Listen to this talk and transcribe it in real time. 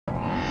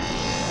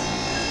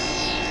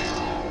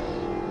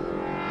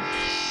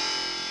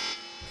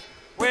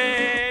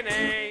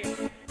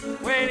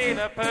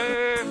the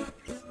Poof.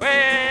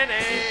 Winnie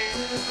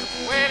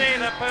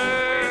the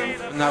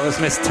Poof. And that was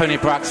Miss Toni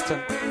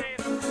Braxton.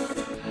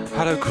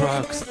 Hello,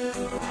 Crocs.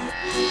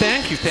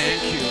 Thank you,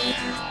 thank you.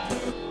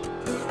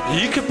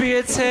 You could be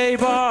a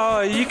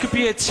table, you could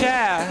be a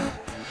chair,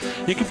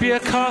 you could be a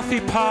coffee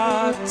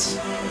pot,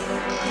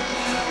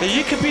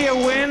 you could be a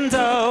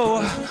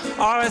window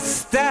or a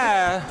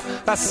stair.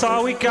 That's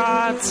all we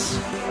got.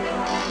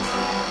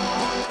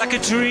 Like a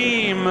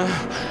dream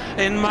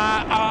in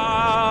my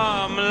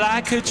arm,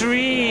 like a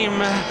dream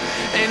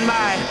in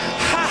my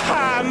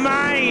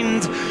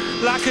mind,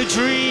 like a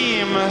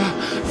dream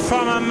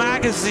from a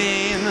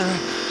magazine.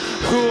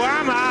 Who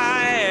am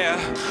I?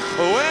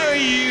 Where are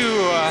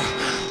you?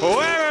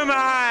 Where am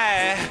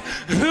I?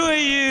 Who are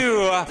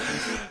you?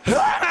 Who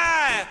am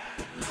I?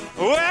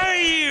 Where are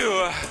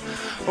you?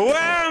 Where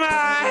am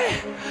I?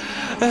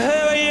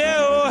 Who are you?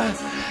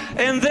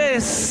 In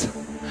this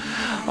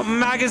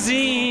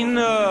magazine.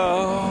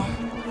 Oh.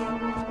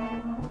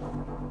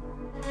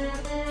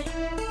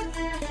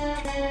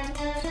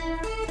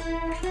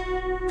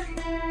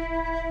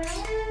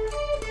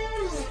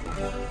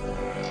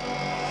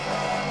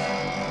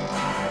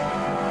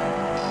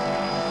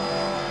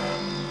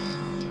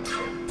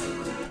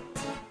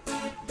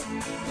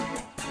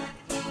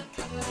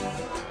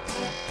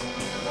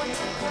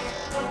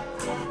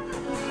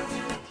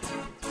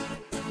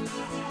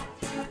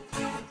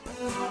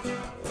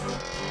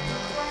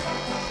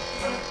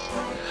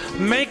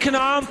 Make an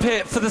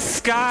armpit for the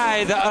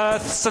sky, the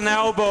earth's an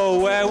elbow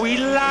where we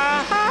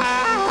lie.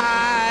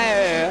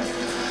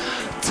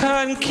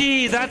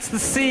 Turnkey, that's the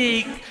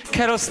sea,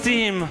 kettle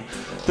steam,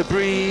 the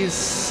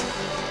breeze.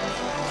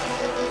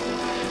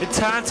 It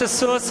turns a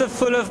saucer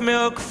full of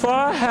milk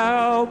for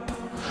help.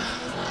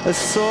 A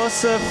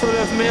saucer full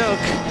of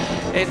milk,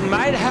 it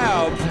might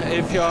help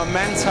if you're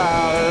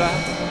mental.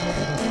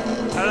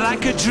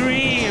 Like a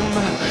dream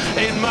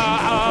in my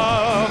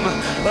arm,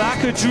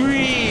 like a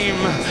dream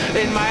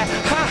in my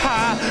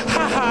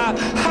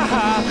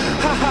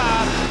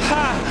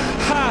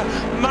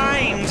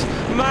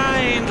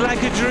mind,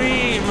 like a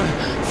dream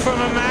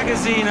from a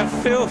magazine, a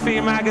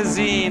filthy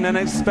magazine, an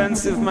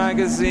expensive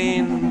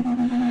magazine.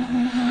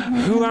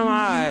 Who am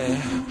I?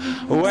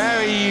 Where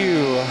are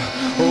you?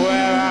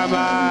 Where am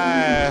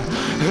I?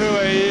 Who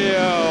are you?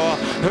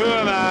 Who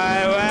am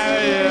I? Where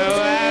are you?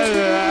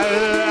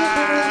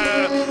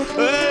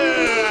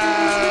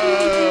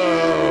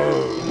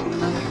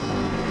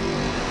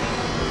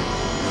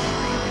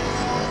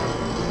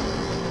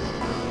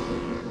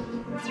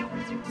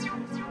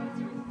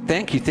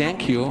 Thank you,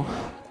 thank you.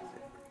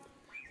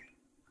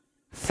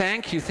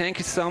 Thank you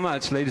so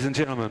much, ladies and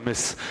gentlemen,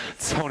 Miss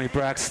Toni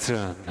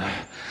Braxton.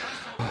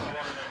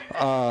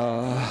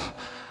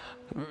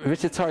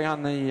 Richard, sorry,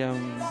 on the...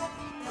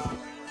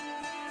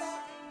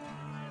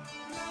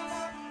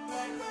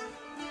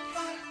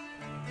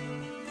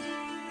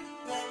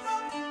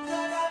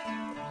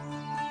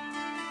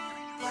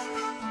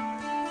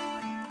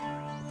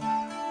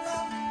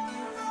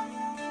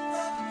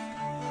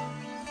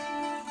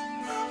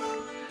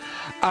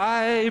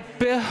 I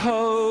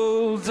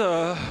behold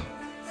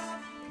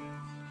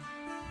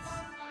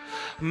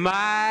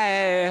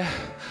my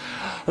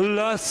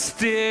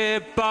lusty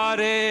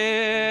body.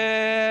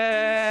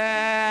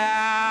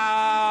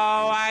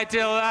 I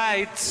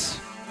delight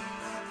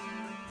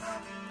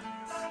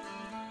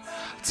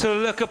to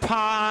look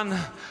upon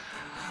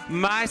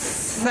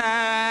myself.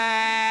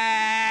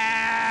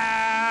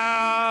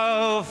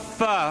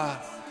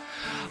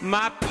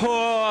 My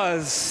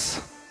pores,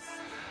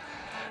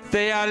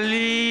 they are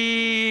lean,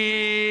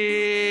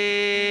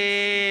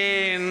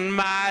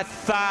 my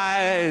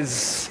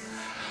thighs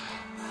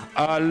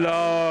are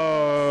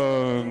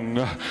long,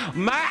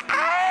 my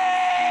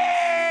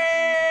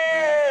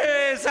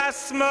eyes are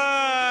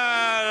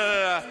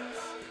small,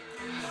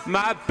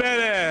 my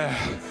belly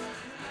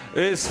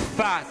is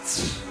fat.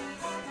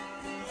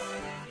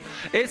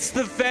 It's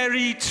the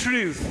very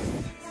truth.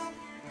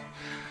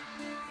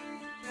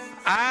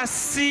 I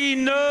see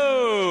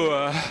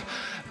no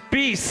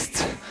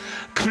beast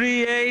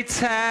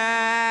created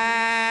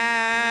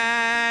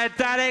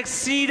that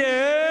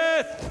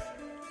exceedeth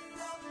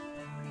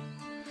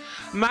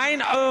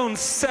mine own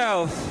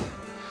self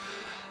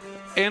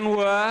in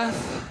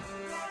worth.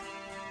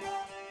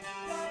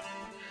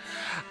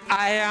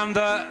 I am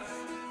the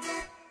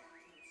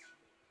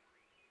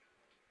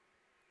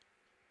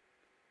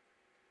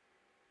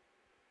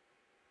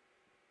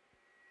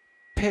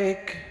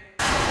pig.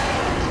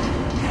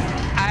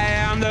 I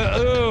am the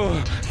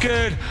oh,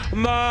 good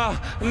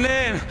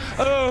morning,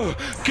 oh,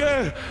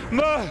 good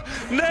morning.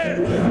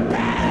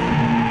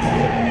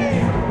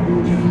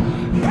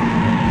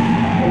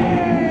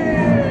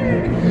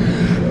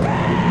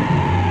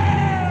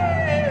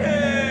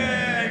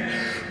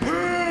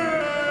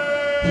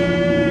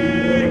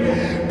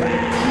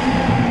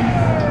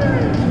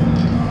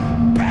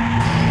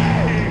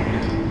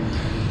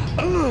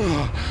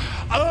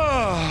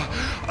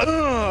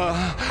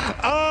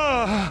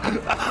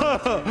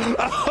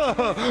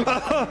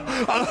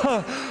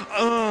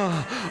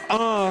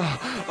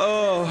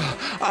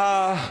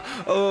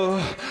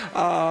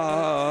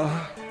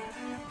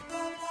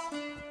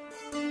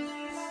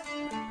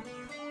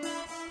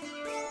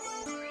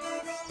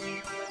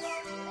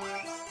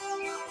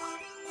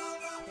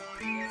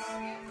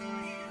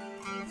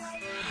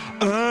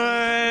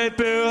 it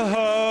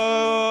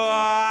behold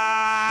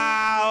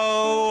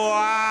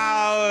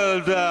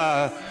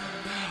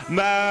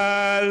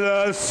my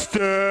lusty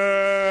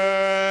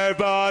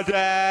body.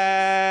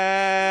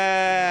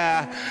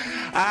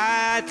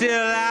 I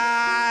delight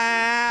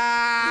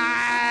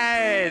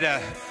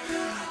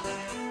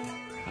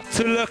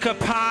to look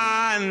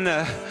upon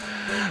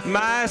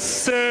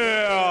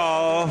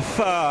myself,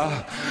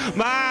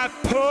 my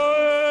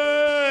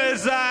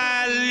poison,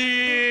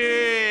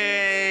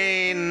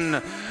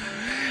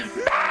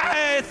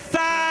 my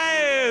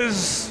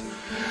thighs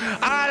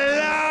are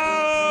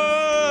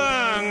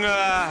long,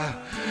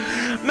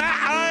 my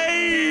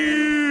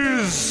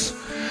eyes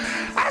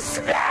are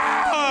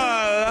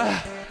small,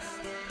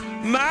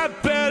 my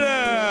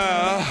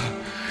belly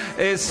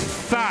is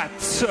fat.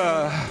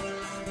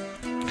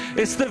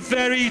 It's the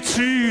very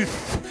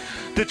truth,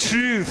 the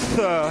truth.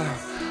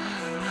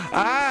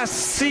 I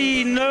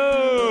see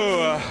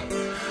no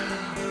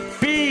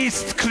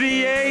beast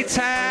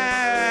created.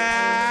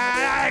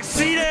 I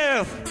see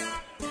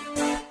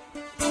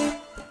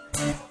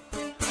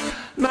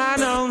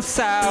mine own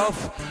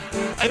self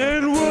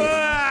and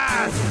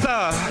worth.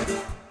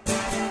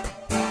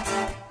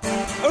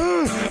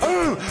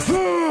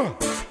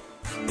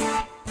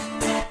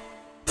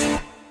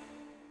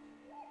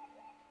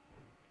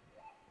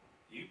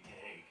 You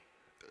pig.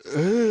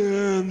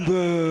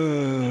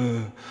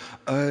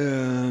 I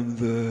am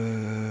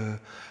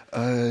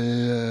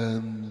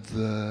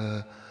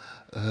the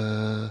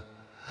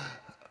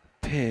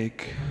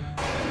pig.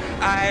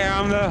 I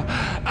am the,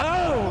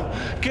 oh,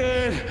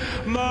 good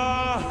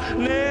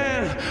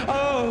morning,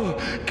 oh,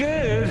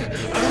 good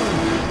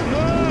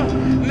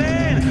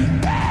morning,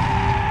 pig!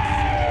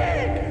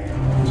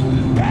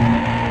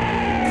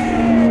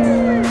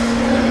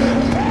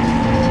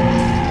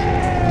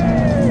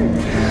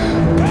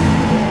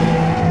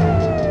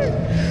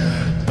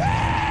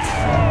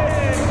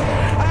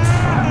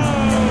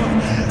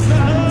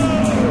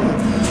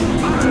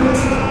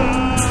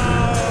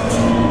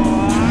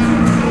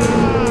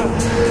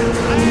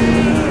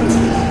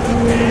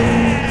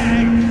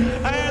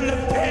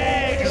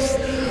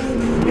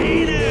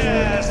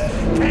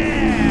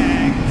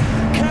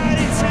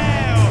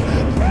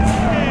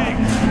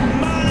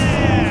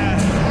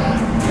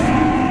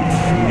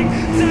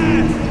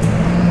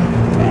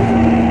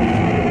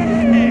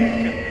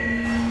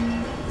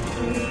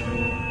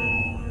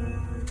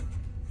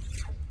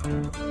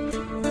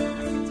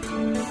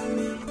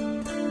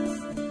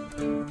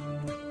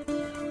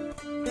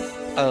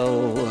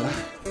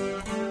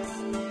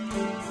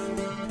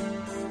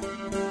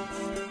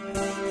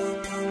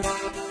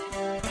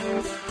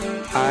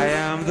 I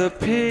am the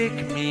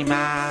pygmy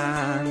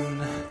man,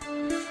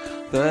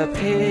 the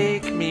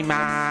pygmy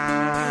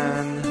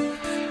man,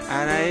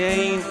 and I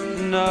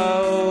ain't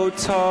no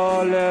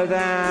taller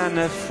than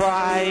a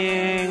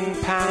frying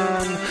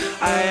pan.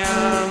 I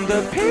am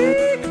the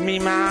pygmy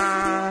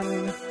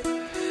man,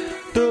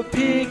 the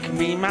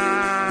pygmy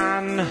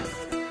man,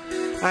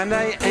 and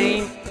I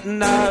ain't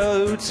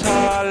no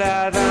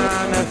taller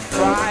than a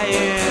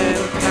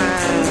frying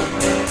pan.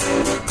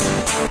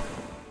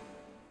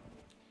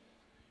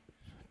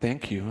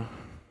 Thank you.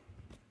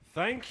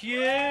 Thank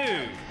you.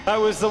 That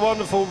was the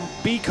wonderful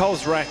B.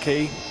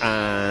 Kozracki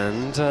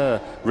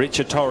and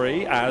Richard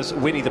Torrey as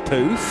Winnie the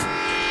Poof.